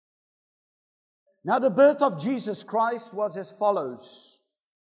Now the birth of Jesus Christ was as follows.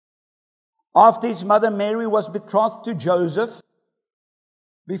 After his mother Mary was betrothed to Joseph,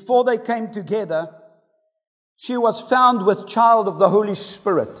 before they came together, she was found with child of the Holy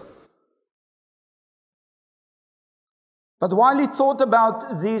Spirit. But while he thought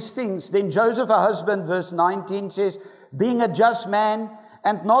about these things, then Joseph, her husband, verse 19 says, being a just man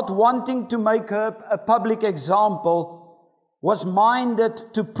and not wanting to make her a public example, was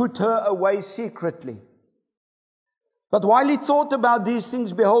minded to put her away secretly. But while he thought about these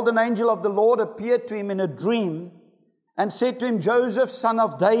things, behold, an angel of the Lord appeared to him in a dream and said to him, Joseph, son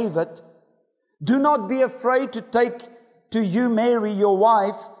of David, do not be afraid to take to you Mary, your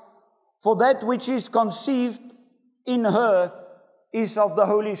wife, for that which is conceived in her is of the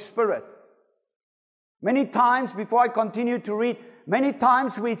Holy Spirit. Many times, before I continue to read, many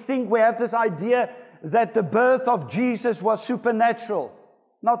times we think we have this idea that the birth of Jesus was supernatural.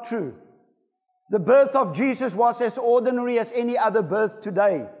 Not true. The birth of Jesus was as ordinary as any other birth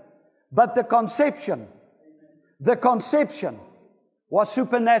today. But the conception was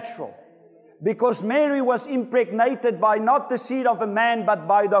supernatural. Because Mary was impregnated by not the seed of a man, but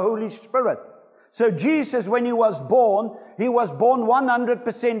by the Holy Spirit. So Jesus, when he was born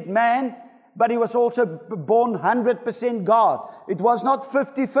 100% man, but he was also born 100% God. It was not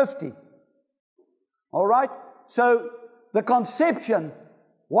 50-50. All right? So the conception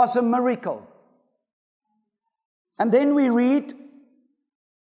was a miracle. And then we read,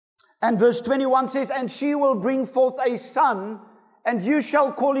 and verse 21 says, and she will bring forth a son, and you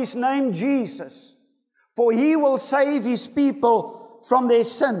shall call his name Jesus, for he will save his people from their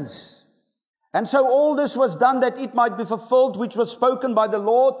sins. And so all this was done that it might be fulfilled, which was spoken by the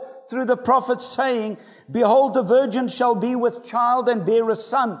Lord through the prophets, saying, behold, the virgin shall be with child and bear a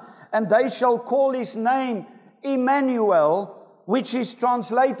son, and they shall call his name Emmanuel, which is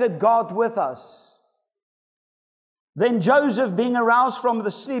translated God with us. Then Joseph, being aroused from the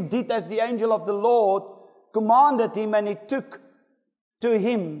sleep, did as the angel of the Lord commanded him, and he took to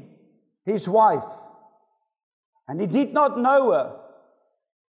him his wife. And he did not know her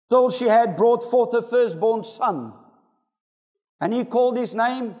till she had brought forth her firstborn son. And he called his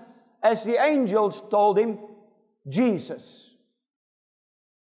name, as the angels told him, Jesus.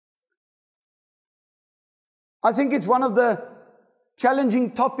 I think it's one of the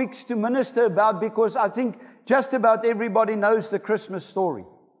challenging topics to minister about, because I think just about everybody knows the Christmas story.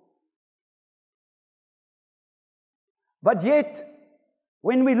 But yet,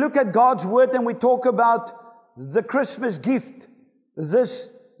 when we look at God's Word and we talk about the Christmas gift,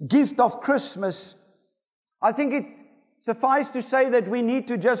 this gift of Christmas, I think it suffices to say that we need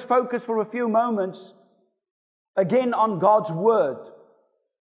to just focus for a few moments again on God's Word.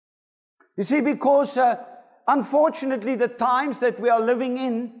 You see, because unfortunately the times that we are living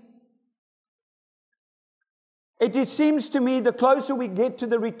in, it seems to me the closer we get to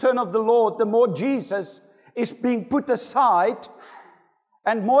the return of the Lord, the more Jesus is being put aside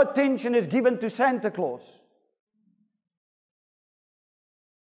and more attention is given to Santa Claus.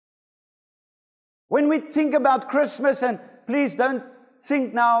 When we think about Christmas, and please don't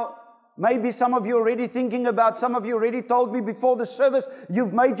think now, maybe some of you are already thinking about, some of you already told me before the service,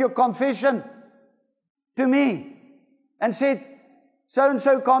 you've made your confession to me and said,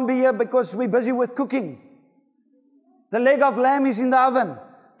 so-and-so can't be here because we're busy with cooking. The leg of lamb is in the oven.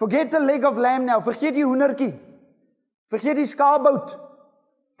 Forget the leg of lamb now. Forget die hoendertjie. Forget die skaapbout.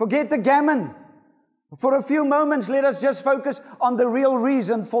 Forget the gammon. For a few moments, let us just focus on the real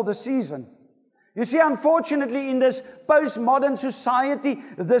reason for the season. You see, unfortunately, in this postmodern society,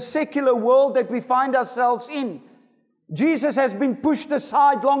 the secular world that we find ourselves in, Jesus has been pushed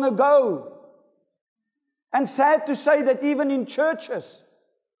aside long ago. And sad to say that even in churches,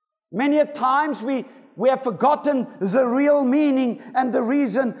 many a times we have forgotten the real meaning and the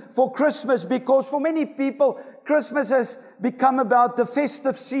reason for Christmas, because for many people, Christmas has become about the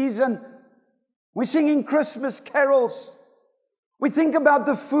festive season. We're singing Christmas carols. We think about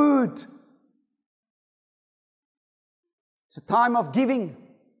the food. It's a time of giving,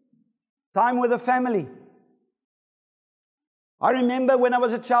 time with the family. I remember when I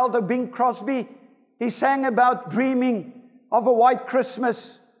was a child of Bing Crosby, he sang about dreaming of a white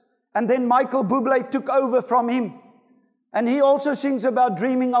Christmas. And then Michael Bublé took over from him. And he also sings about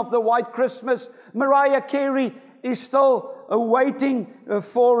dreaming of the white Christmas. Mariah Carey is still waiting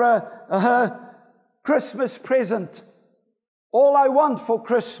for her Christmas present. All I want for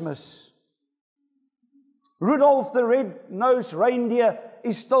Christmas. Rudolph the Red-Nosed Reindeer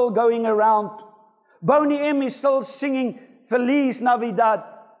is still going around. Boney M is still singing Feliz Navidad.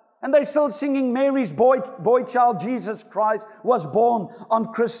 And they're still singing Mary's boy child Jesus Christ was born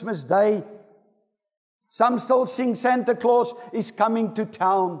on Christmas Day. Some still sing Santa Claus is coming to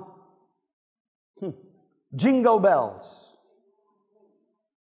town. Jingle bells.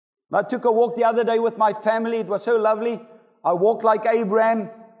 I took a walk the other day with my family. It was so lovely. I walked like Abraham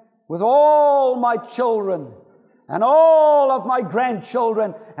with all my children and all of my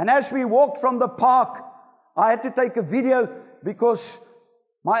grandchildren. And as we walked from the park, I had to take a video because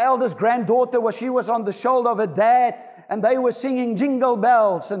my eldest granddaughter she was on the shoulder of her dad, and they were singing jingle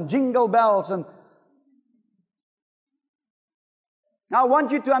bells and jingle bells. And now I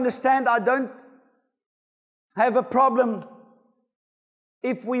want you to understand, I don't have a problem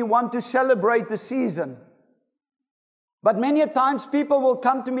if we want to celebrate the season. But many a times people will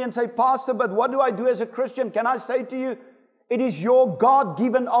come to me and say, Pastor, but what do I do as a Christian? Can I say to you, it is your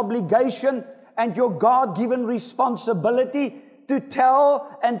God-given obligation and your God-given responsibility to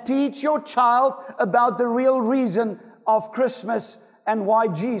tell and teach your child about the real reason of Christmas and why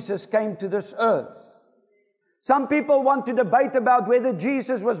Jesus came to this earth. Some people want to debate about whether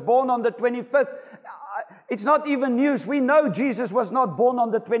Jesus was born on the 25th. It's not even news. We know Jesus was not born on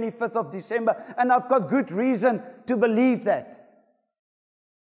the 25th of December, and I've got good reason to believe that.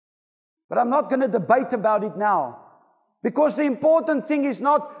 But I'm not going to debate about it now, because the important thing is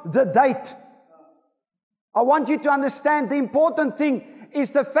not the date. I want you to understand the important thing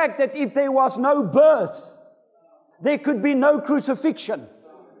is the fact that if there was no birth, there could be no crucifixion.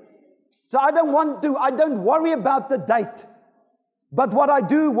 So I don't worry about the date. But what I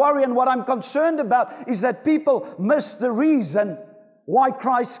do worry and what I'm concerned about is that people miss the reason why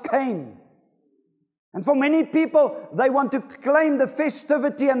Christ came. And for many people, they want to claim the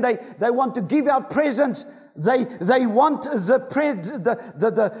festivity and they want to give out presents. They want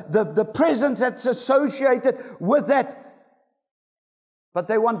the presents that's associated with that. But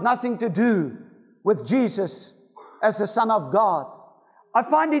they want nothing to do with Jesus as the Son of God. I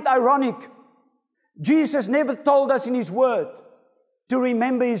find it ironic. Jesus never told us in His Word to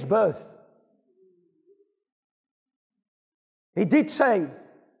remember His birth. He did say,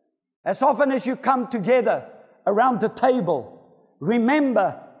 as often as you come together around the table,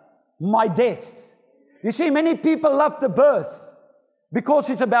 remember my death. You see, many people love the birth because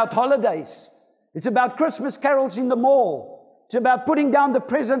it's about holidays. It's about Christmas carols in the mall. It's about putting down the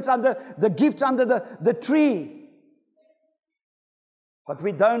presents under the gifts under the tree. But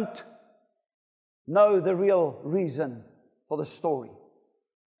we don't know the real reason for the story.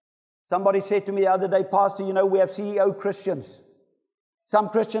 Somebody said to me the other day, Pastor, you know, we have CEO Christians. Some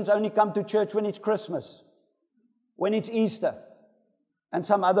Christians only come to church when it's Christmas, when it's Easter, and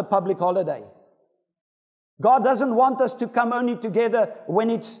some other public holiday. God doesn't want us to come only together when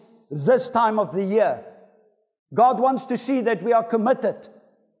it's this time of the year. God wants to see that we are committed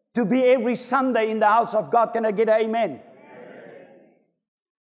to be every Sunday in the house of God. Can I get an amen?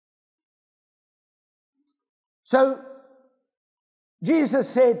 So, Jesus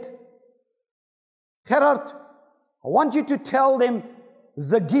said, Gerhard, I want you to tell them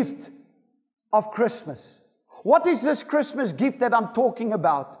the gift of Christmas. What is this Christmas gift that I'm talking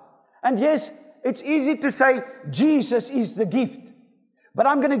about? And yes, it's easy to say Jesus is the gift. But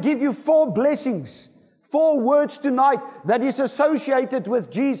I'm going to give you 4 blessings, 4 words tonight that is associated with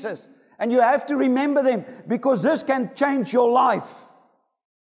Jesus. And you have to remember them because this can change your life.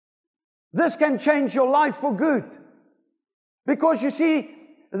 This can change your life for good. Because you see,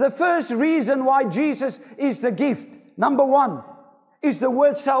 the first reason why Jesus is the gift, number 1, is the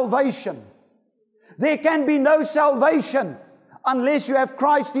word salvation. There can be no salvation unless you have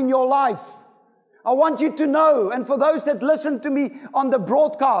Christ in your life. I want you to know, and for those that listen to me on the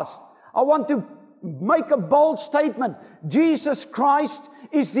broadcast, I want to make a bold statement. Jesus Christ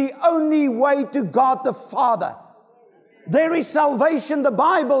is the only way to God the Father. There is salvation, the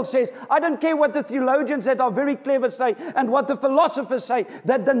Bible says. I don't care what the theologians that are very clever say and what the philosophers say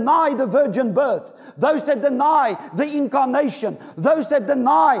that deny the virgin birth. Those that deny the incarnation. Those that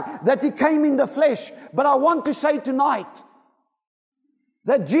deny that He came in the flesh. But I want to say tonight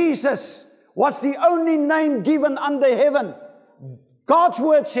that Jesus was the only name given under heaven. God's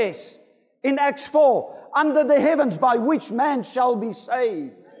word says in Acts 4, under the heavens by which man shall be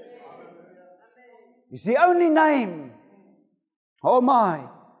saved. It's the only name. Oh my.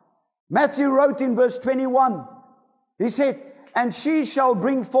 Matthew wrote in verse 21, he said, and she shall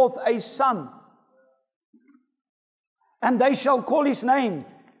bring forth a son, and they shall call His name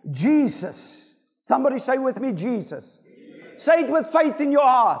Jesus. Somebody say with me, Jesus. Say it with faith in your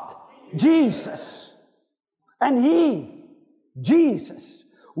heart. Jesus. And He, Jesus,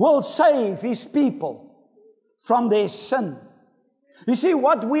 will save His people from their sin. You see,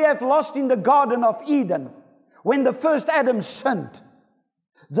 what we have lost in the Garden of Eden, when the first Adam sinned,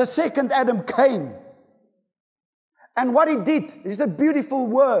 the second Adam came And what He did is a beautiful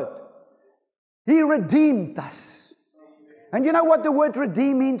word. He redeemed us. And you know what the word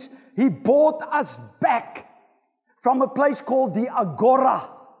redeem means? He bought us back from a place called the Agora,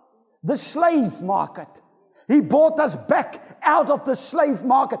 the slave market. He bought us back out of the slave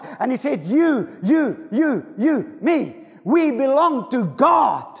market. And He said, you, me, we belong to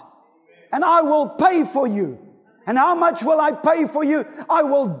God. And I will pay for you. And how much will I pay for you? I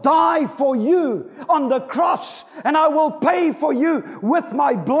will die for you on the cross. And I will pay for you with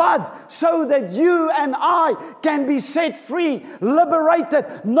my blood so that you and I can be set free,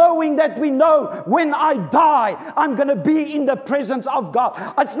 liberated, knowing that we know when I die, I'm going to be in the presence of God.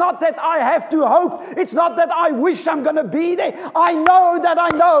 It's not that I have to hope. It's not that I wish I'm going to be there. I know that I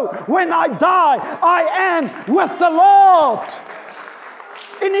know when I die, I am with the Lord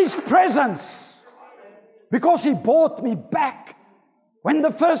in His presence. Because He bought me back. When the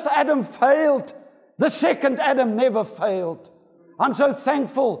first Adam failed, the second Adam never failed. I'm so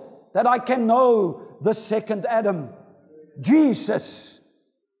thankful that I can know the second Adam, Jesus,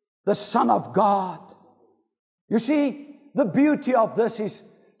 the Son of God. You see, the beauty of this is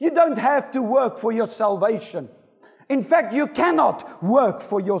you don't have to work for your salvation. In fact, you cannot work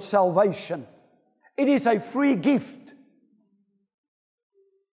for your salvation. It is a free gift.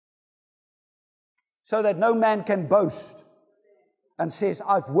 So that no man can boast and says,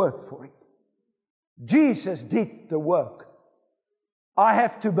 I've worked for it. Jesus did the work. I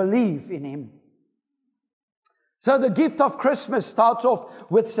have to believe in Him. So the gift of Christmas starts off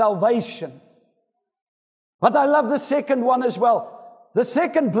with salvation. But I love the second one as well. The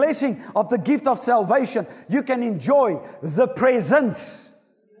second blessing of the gift of salvation, you can enjoy the presence.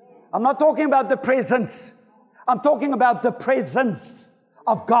 I'm not talking about the presence. I'm talking about the presence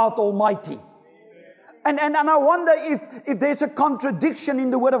of God Almighty. And I wonder if there's a contradiction in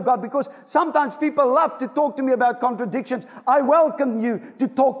the Word of God, because sometimes people love to talk to me about contradictions. I welcome you to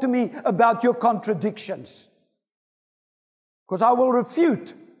talk to me about your contradictions, because I will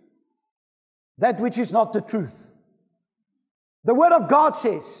refute that which is not the truth. The Word of God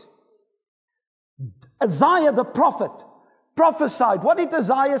says, Isaiah the prophet prophesied. What did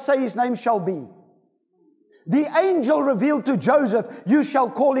Isaiah say his name shall be? The angel revealed to Joseph, you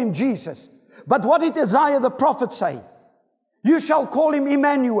shall call him Jesus. But what did Isaiah the prophet say? You shall call him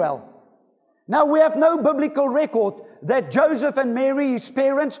Emmanuel. Now we have no biblical record that Joseph and Mary, his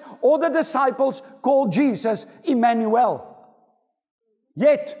parents, or the disciples called Jesus Emmanuel.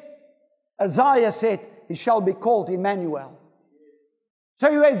 Yet Isaiah said he shall be called Emmanuel. So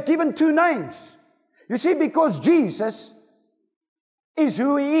you have given two names. You see, because Jesus is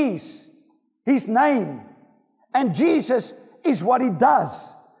who He is, His name, and Jesus is what He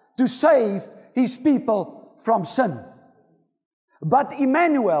does to save His people from sin. But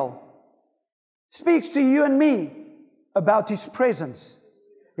Emmanuel speaks to you and me about His presence.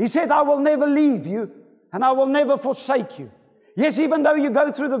 He said, I will never leave you and I will never forsake you. Yes, even though you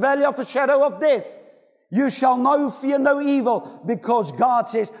go through the valley of the shadow of death, you shall fear no evil, because God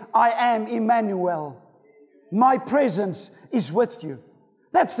says, I am Emmanuel. My presence is with you.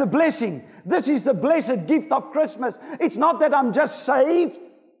 That's the blessing. This is the blessed gift of Christmas. It's not that I'm just saved,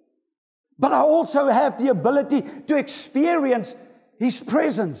 but I also have the ability to experience His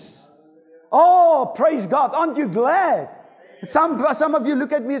presence. Oh, praise God. Aren't you glad? Some of you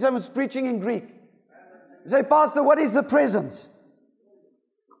look at me as I was preaching in Greek. You say, Pastor, what is the presence?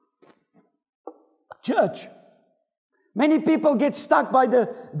 Church. Many people get stuck by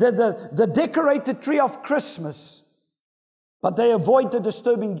the decorated tree of Christmas, but they avoid the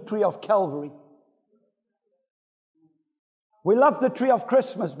disturbing tree of Calvary. We love the tree of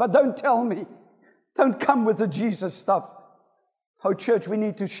Christmas, but don't tell me. Don't come with the Jesus stuff. Oh, church, we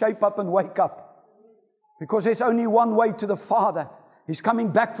need to shape up and wake up. Because there's only one way to the Father. He's coming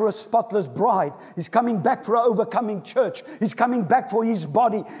back for a spotless bride. He's coming back for an overcoming church. He's coming back for His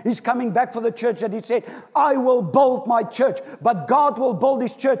body. He's coming back for the church that He said, I will build my church. But God will build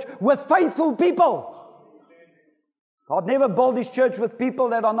His church with faithful people. God never built His church with people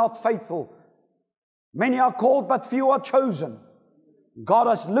that are not faithful. Many are called, but few are chosen.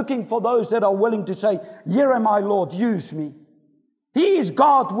 God is looking for those that are willing to say, here am I, Lord, use me. He is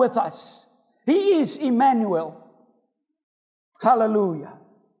God with us. He is Emmanuel. Hallelujah.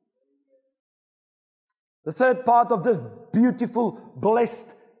 The third part of this beautiful,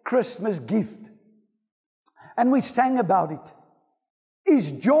 blessed Christmas gift, and we sang about it,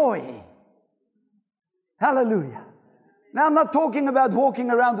 is joy. Hallelujah. Now, I'm not talking about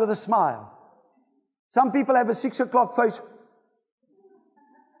walking around with a smile. Some people have a 6 o'clock face.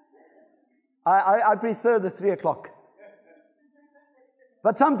 I prefer the 3 o'clock.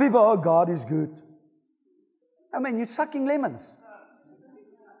 But some people, oh, God is good. mean, you're sucking lemons.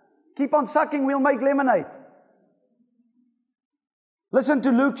 Keep on sucking, we'll make lemonade. Listen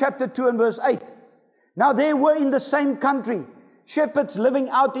to Luke chapter 2 and verse 8. Now there were in the same country shepherds living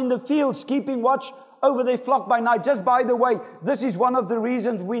out in the fields, keeping watch over their flock by night. Just by the way, this is one of the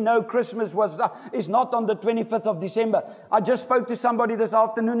reasons we know Christmas is not on the 25th of December. I just spoke to somebody this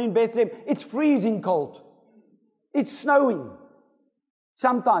afternoon in Bethlehem. It's freezing cold. It's snowing.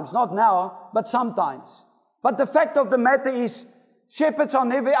 Sometimes, not now, but sometimes. But the fact of the matter is, shepherds are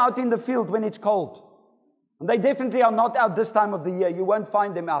never out in the field when it's cold. And they definitely are not out this time of the year. You won't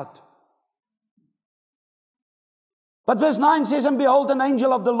find them out. But verse 9 says, and behold, an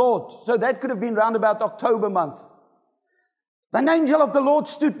angel of the Lord. So that could have been round about October month. An angel of the Lord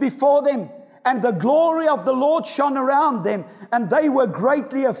stood before them, and the glory of the Lord shone around them, and they were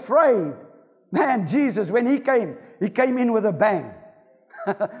greatly afraid. Man, Jesus, when He came in with a bang.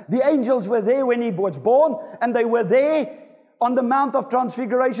 The angels were there when He was born, and they were there on the Mount of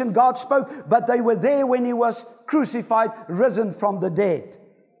Transfiguration. God spoke, but they were there when He was crucified, risen from the dead.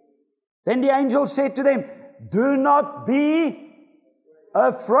 Then the angel said to them, do not be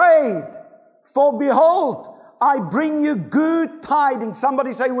afraid, for behold, I bring you good tidings.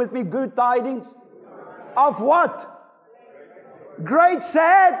 Somebody say with me, good tidings. Of what? Great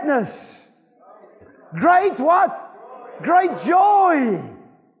sadness. Great what? Great joy.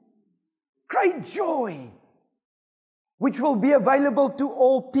 Great joy, which will be available to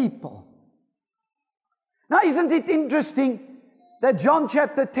all people. Now, isn't it interesting that John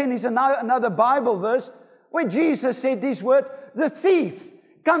chapter 10 is another Bible verse where Jesus said this word, the thief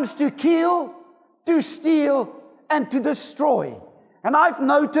comes to kill, to steal, and to destroy. And I've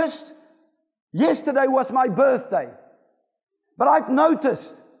noticed, yesterday was my birthday, but I've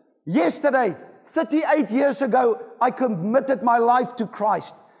noticed, yesterday, 38 years ago, I committed my life to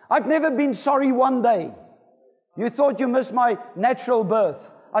Christ. I've never been sorry one day. You thought you missed my natural birth.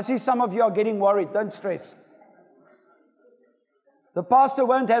 I see some of you are getting worried. Don't stress. The pastor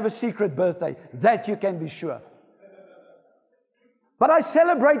won't have a secret birthday. That you can be sure. But I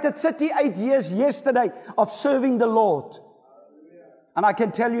celebrated 38 years yesterday of serving the Lord. And I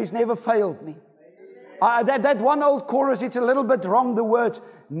can tell you, He's never failed me. That one old chorus, it's a little bit wrong, the words.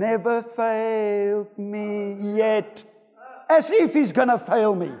 Never failed me yet. As if He's going to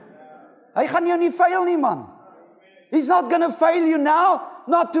fail me. Hy gaan jou nie fail nie, man. He's not going to fail you now,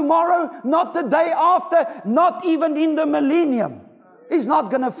 not tomorrow, not the day after, not even in the millennium. He's not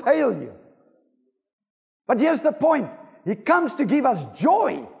going to fail you. But here's the point. He comes to give us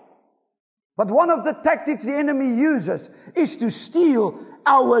joy. But one of the tactics the enemy uses is to steal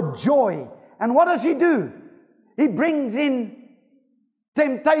our joy. And what does he do? He brings in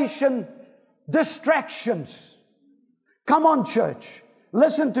temptation, distractions. Come on, church.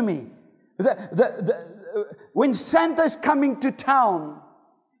 Listen to me. When Santa's coming to town,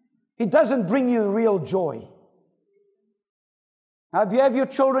 he doesn't bring you real joy. Now, if you have your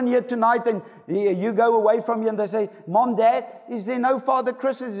children here tonight and you go away from here and they say, Mom, Dad, is there no Father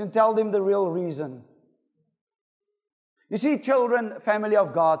Christmas? And tell them the real reason. You see, children, family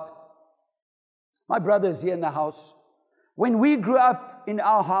of God, my brother is here in the house. When we grew up in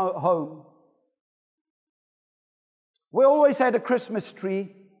our home, we always had a Christmas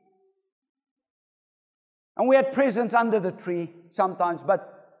tree. And we had presents under the tree sometimes.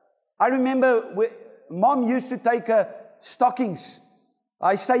 But I remember Mom used to take stockings.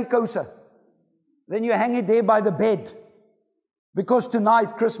 I say kosa. Then you hang it there by the bed. Because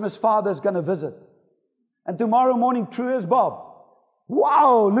tonight Christmas Father is going to visit. And tomorrow morning, true as Bob.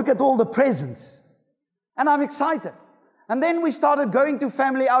 Wow, look at all the presents. And I'm excited. And then we started going to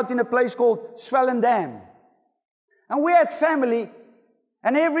family out in a place called Swellendam. And we had family.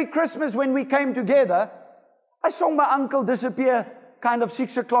 And every Christmas when we came together, I saw my uncle disappear kind of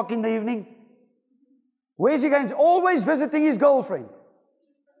 6 o'clock in the evening. Where's he going? He's always visiting his girlfriend.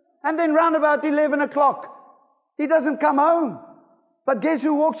 And then round about 11 o'clock, he doesn't come home. But guess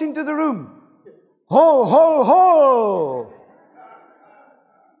who walks into the room? Ho, ho, ho!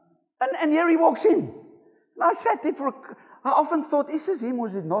 And here he walks in. And I sat there I often thought, is this him or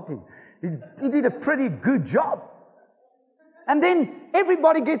is it not him? He did a pretty good job. And then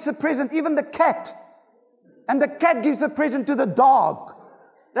everybody gets a present, even the cat. And the cat gives a present to the dog.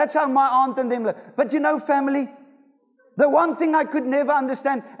 That's how my aunt and them live. But you know, family, the one thing I could never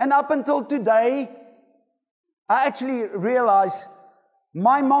understand, and up until today, I actually realized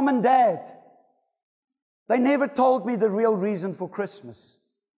my mom and dad, they never told me the real reason for Christmas.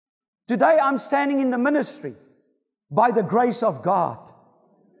 Today I'm standing in the ministry by the grace of God.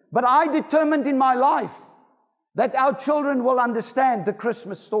 But I determined in my life that our children will understand the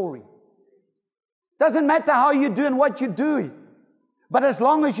Christmas story. Doesn't matter how you do and what you do. But as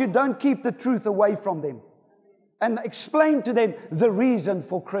long as you don't keep the truth away from them and explain to them the reason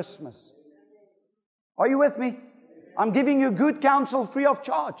for Christmas. Are you with me? I'm giving you good counsel free of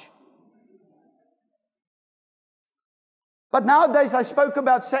charge. But nowadays I spoke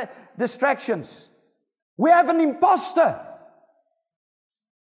about distractions. We have an imposter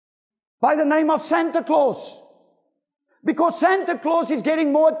by the name of Santa Claus. Because Santa Claus is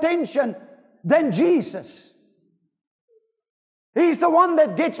getting more attention than Jesus. He's the one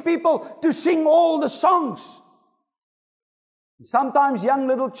that gets people to sing all the songs. Sometimes young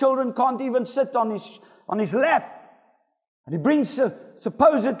little children can't even sit on his lap. And he brings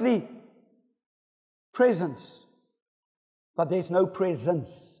supposedly presents. But there's no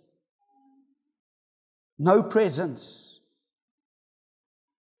presence. No presence.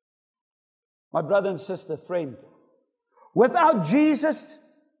 My brother and sister, friend, without Jesus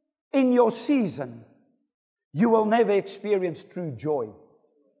in your season, you will never experience true joy.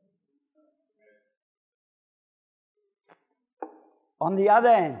 On the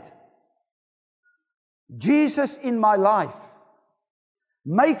other hand, Jesus in my life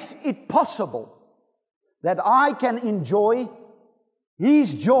makes it possible that I can enjoy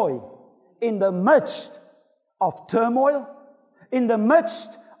His joy in the midst of turmoil, in the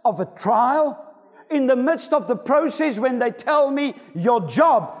midst of a trial, in the midst of the process when they tell me your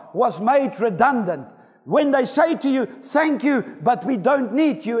job was made redundant. When they say to you, thank you, but we don't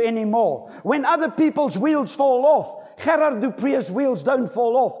need you anymore. When other people's wheels fall off, Gerhard Du Preez's wheels don't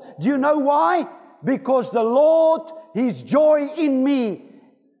fall off. Do you know why? Because the Lord, His joy in me,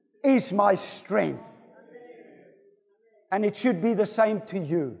 is my strength. And it should be the same to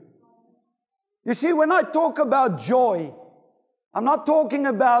you. You see, when I talk about joy, I'm not talking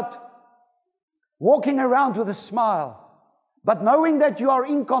about walking around with a smile, but knowing that you are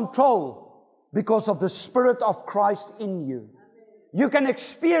in control because of the Spirit of Christ in you. You can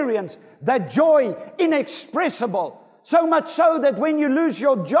experience that joy inexpressible. So much so that when you lose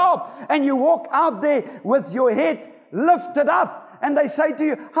your job and you walk out there with your head lifted up and they say to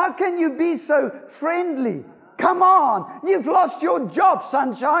you, how can you be so friendly? Come on, you've lost your job,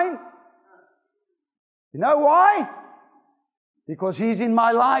 sunshine. You know why? Because He's in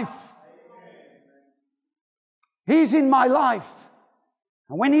my life. He's in my life.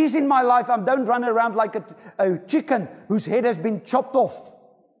 And when He's in my life, I don't run around like a chicken whose head has been chopped off.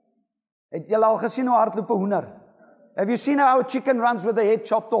 Het julle al gesien hoe hardloop 'n hoender? Have you seen how a chicken runs with the head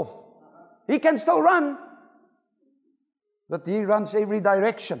chopped off? He can still run, but he runs every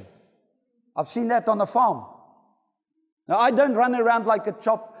direction. I've seen that on a farm. Now, I don't run around like a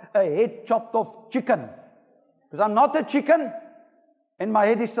head chopped off chicken, because I'm not a chicken, and my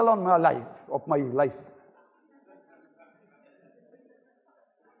head is still on my life.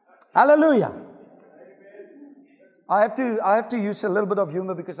 Hallelujah. I have to use a little bit of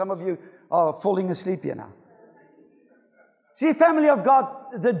humor because some of you are falling asleep here now. See, family of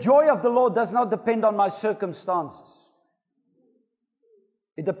God, the joy of the Lord does not depend on my circumstances.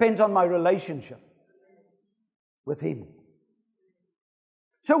 It depends on my relationship with Him.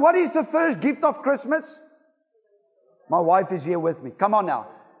 So what is the first gift of Christmas? My wife is here with me. Come on now.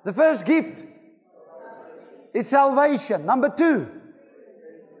 The first gift is salvation. Number 2,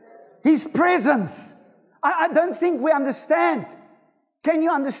 His presence. I don't think we understand. Can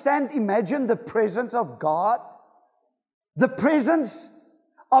you understand? Imagine the presence of God. The presence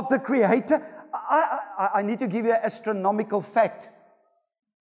of the Creator. I need to give you an astronomical fact.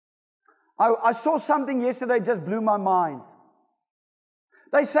 I saw something yesterday just blew my mind.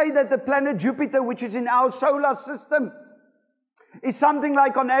 They say that the planet Jupiter, which is in our solar system, is something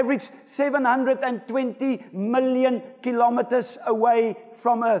like on average 720 million kilometers away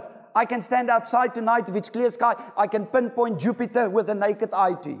from Earth. I can stand outside tonight if it's clear sky. I can pinpoint Jupiter with a naked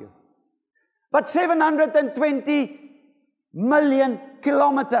eye to you. But 720 million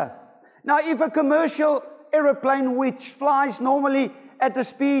kilometer. Now, if a commercial aeroplane which flies normally at a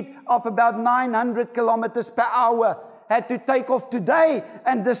speed of about 900 kilometers per hour had to take off today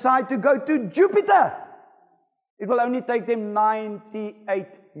and decide to go to Jupiter, it will only take them 98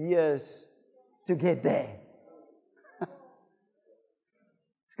 years to get there.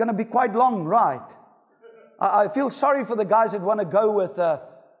 It's going to be quite long, right? I feel sorry for the guys that want to go with,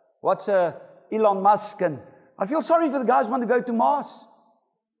 Elon Musk, and I feel sorry for the guys who want to go to Mars.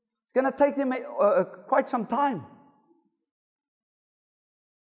 It's going to take them quite some time.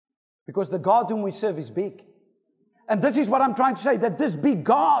 Because the God whom we serve is big. And this is what I'm trying to say, that this big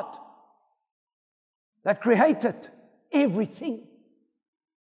God that created everything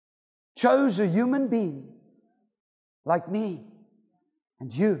chose a human being like me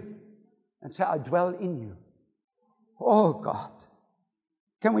and you and say, I dwell in you. Oh God,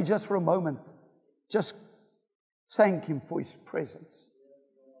 can we just for a moment just thank Him for His presence?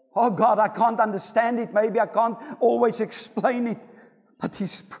 Oh God, I can't understand it. Maybe I can't always explain it. But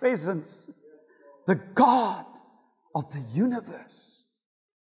His presence, the God of the universe,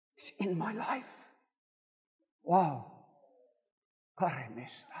 is in my life. Wow.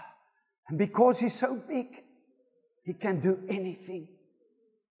 And because He's so big, He can do anything.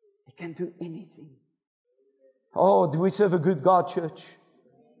 He can do anything. Oh, do we serve a good God, church?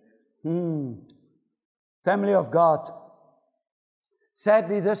 Family of God.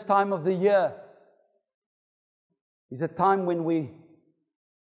 Sadly, this time of the year is a time when we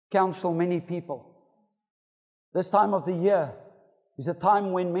counsel many people. This time of the year is a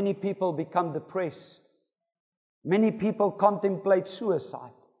time when many people become depressed. Many people contemplate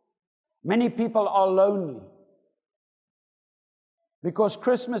suicide. Many people are lonely. Because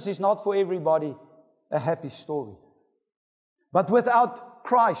Christmas is not for everybody a happy story. But without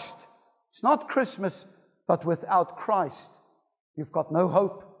Christ, it's not Christmas, but without Christ, you've got no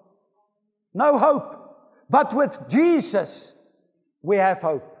hope. No hope. But with Jesus, we have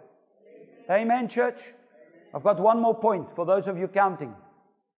hope. Amen, church? I've got one more point for those of you counting.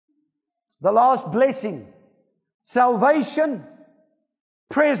 The last blessing. Salvation.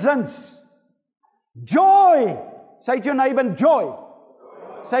 Presence. Joy. Say to your neighbor, joy.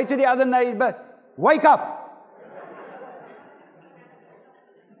 Say to the other neighbor, wake up.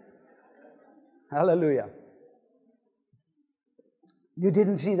 Hallelujah. You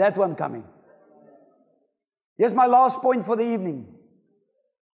didn't see that one coming. Here's my last point for the evening.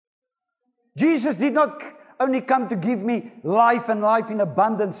 Jesus did not only come to give me life and life in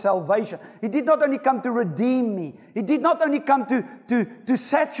abundance, salvation. He did not only come to redeem me. He did not only come to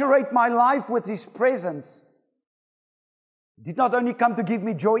saturate my life with His presence. He did not only come to give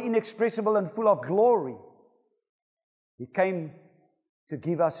me joy inexpressible and full of glory. He came to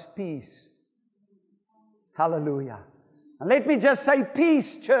give us peace. Hallelujah. And let me just say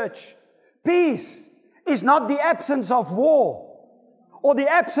peace, church. Peace is not the absence of war or the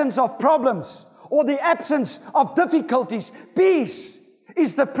absence of problems or the absence of difficulties. Peace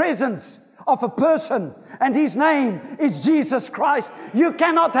is the presence of a person, and His name is Jesus Christ. You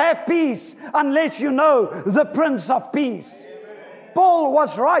cannot have peace unless you know the Prince of Peace. Paul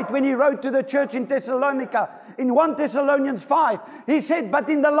was right when he wrote to the church in Thessalonica. In 1 Thessalonians 5, he said, but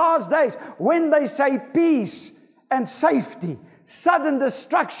in the last days, when they say peace and safety, sudden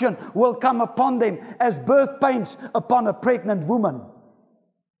destruction will come upon them as birth pains upon a pregnant woman.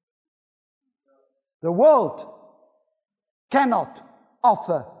 The world cannot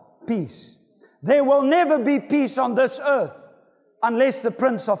offer peace. There will never be peace on this earth unless the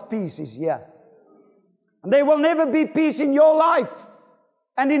Prince of Peace is here. And there will never be peace in your life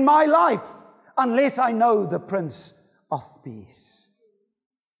and in my life unless I know the Prince of Peace.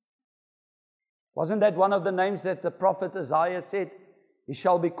 Wasn't that one of the names that the prophet Isaiah said? He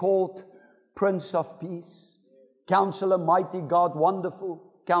shall be called Prince of Peace, Counselor, Mighty God, Wonderful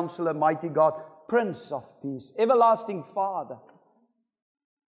Counselor, Mighty God, Prince of Peace, Everlasting Father.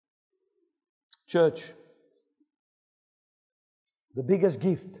 Church, the biggest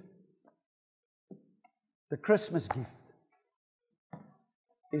gift, the Christmas gift,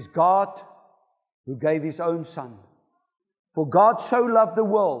 is God who gave His own Son. For God so loved the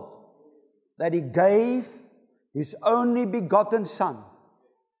world that He gave His only begotten Son,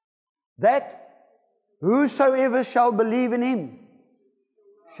 that whosoever shall believe in Him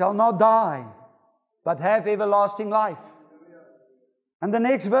shall not die, but have everlasting life. And the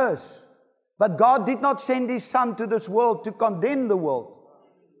next verse, but God did not send His Son to this world to condemn the world,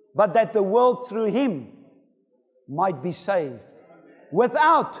 but that the world through Him might be saved.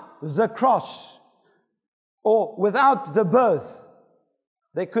 Without the cross, or without the birth,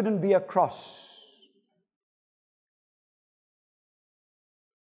 there couldn't be a cross.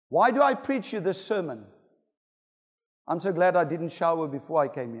 Why do I preach you this sermon? I'm so glad I didn't shower before I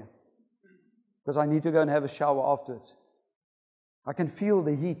came here, because I need to go and have a shower afterwards. I can feel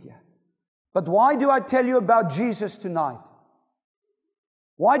the heat here. But why do I tell you about Jesus tonight?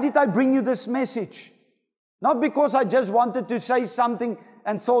 Why did I bring you this message? Not because I just wanted to say something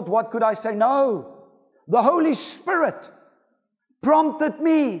and thought, what could I say? No. The Holy Spirit prompted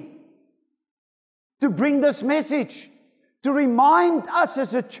me to bring this message, to remind us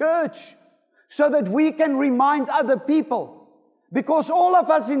as a church, so that we can remind other people. Because all of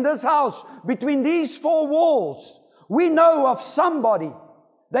us in this house, between these four walls, we know of somebody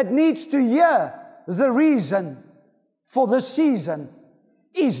that needs to hear the reason for the season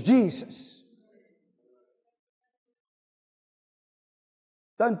is Jesus.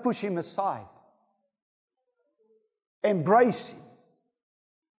 Don't push Him aside. Embrace Him.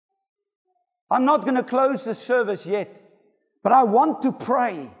 I'm not going to close the service yet, but I want to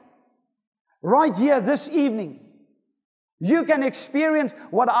pray right here this evening. You can experience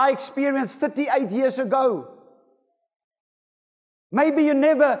what I experienced 38 years ago. Maybe you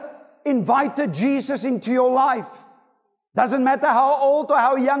never invited Jesus into your life. Doesn't matter how old or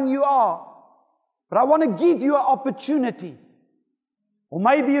how young you are. But I want to give you an opportunity. Or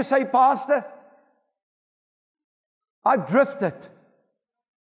maybe you say, Pastor, I've drifted.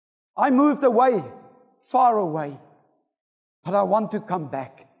 I moved away, far away. But I want to come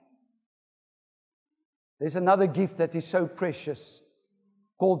back. There's another gift that is so precious,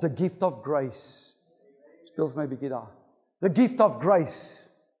 called the gift of grace. Skills maybe get out. The gift of grace.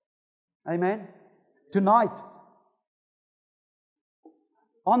 Amen. Tonight,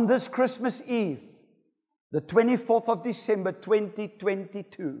 on this Christmas Eve, the 24th of December,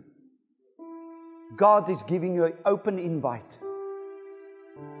 2022, God is giving you an open invite.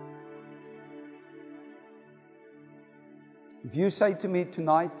 If you say to me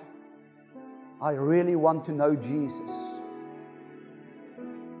tonight, I really want to know Jesus,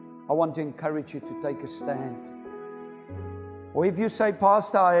 I want to encourage you to take a stand. Or if you say,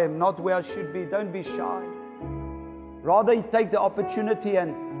 Pastor, I am not where I should be, don't be shy. Rather, take the opportunity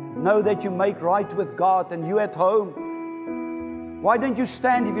and know that you make right with God, and you at home. Why don't you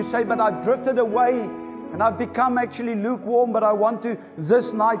stand if you say, but I've drifted away and I've become actually lukewarm, but I want to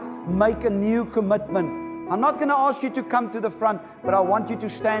this night make a new commitment. I'm not going to ask you to come to the front, but I want you to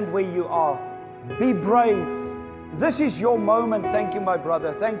stand where you are. Be brave. This is your moment. Thank you, my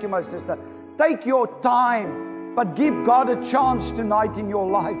brother. Thank you, my sister. Take your time, but give God a chance tonight in your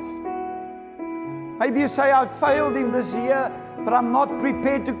life. Maybe you say, I failed Him this year, but I'm not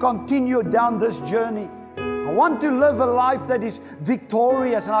prepared to continue down this journey. I want to live a life that is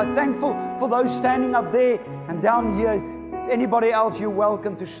victorious, and I'm thankful for those standing up there and down here. Is anybody else, you're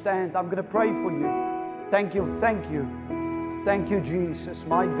welcome to stand. I'm going to pray for you. Thank you, thank you. Thank you, Jesus.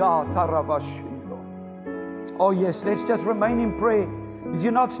 My God. Oh yes, let's just remain in prayer. If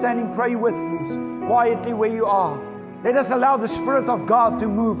you're not standing, pray with me, quietly where you are. Let us allow the Spirit of God to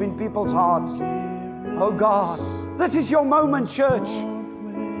move in people's hearts. Oh God, this is your moment, church.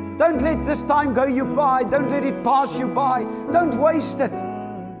 Don't let this time go you by. Don't let it pass you by. Don't waste it.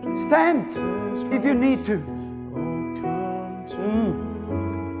 Stand if you need to.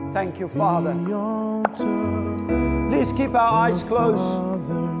 Thank you, Father. Please keep our eyes closed.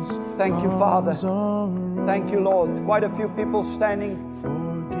 Thank you, Father. Thank you, Lord. Quite a few people standing.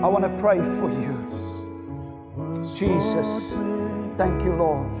 I want to pray for you. Jesus. Thank you,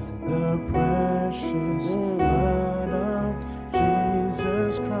 Lord. The precious blood of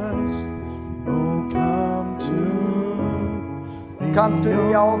Jesus Christ. Oh, come to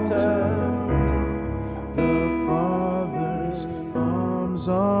the altar. The Father's arms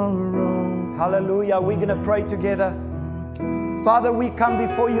are open. Hallelujah. We're going to pray together. Father, we come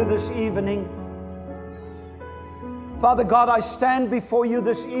before you this evening. Father God, I stand before you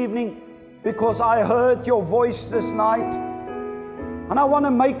this evening because I heard your voice this night. And I want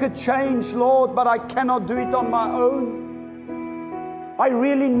to make a change, Lord, but I cannot do it on my own. I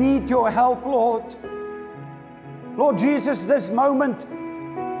really need your help, Lord. Lord Jesus, this moment,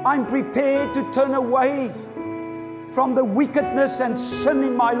 I'm prepared to turn away from the wickedness and sin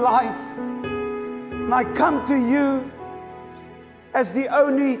in my life. And I come to you as the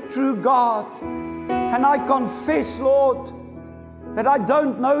only true God. And I confess, Lord, that I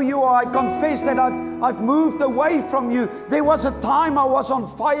don't know you, or I confess that I've moved away from you. There was a time I was on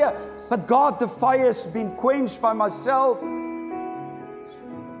fire, but God, the fire has been quenched by myself.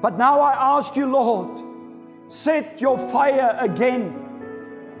 But now I ask you, Lord, set your fire again.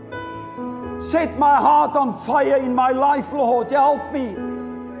 Set my heart on fire in my life, Lord. Help me.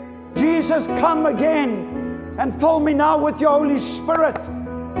 Jesus, come again and fill me now with your Holy Spirit.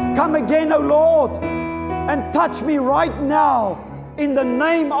 Come again, O Lord, and touch me right now. In the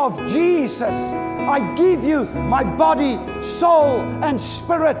name of Jesus, I give you my body, soul, and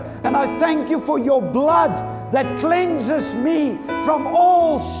spirit. And I thank you for your blood that cleanses me from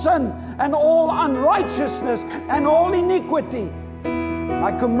all sin and all unrighteousness and all iniquity.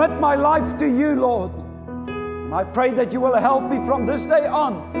 I commit my life to you, Lord. And I pray that you will help me from this day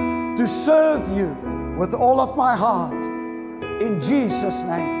on to serve you with all of my heart. In Jesus'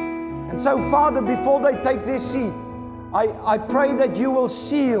 name. And so, Father, before they take their seat, I pray that you will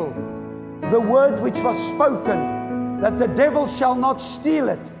seal the word which was spoken, that the devil shall not steal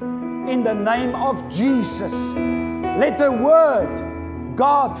it, in the name of Jesus. Let the word,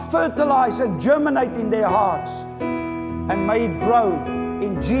 God, fertilize and germinate in their hearts, and may it grow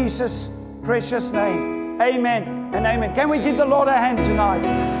In Jesus' precious name. Amen and amen. Can we give the Lord a hand tonight?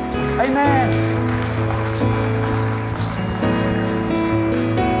 Amen.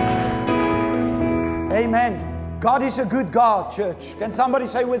 Amen. God is a good God, church. Can somebody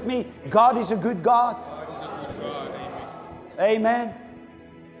say with me, God is a good God? God is a good God. Amen.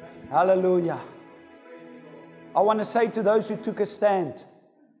 Hallelujah. I want to say to those who took a stand,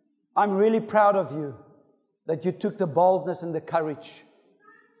 I'm really proud of you that you took the boldness and the courage.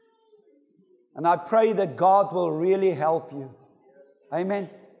 And I pray that God will really help you. Amen.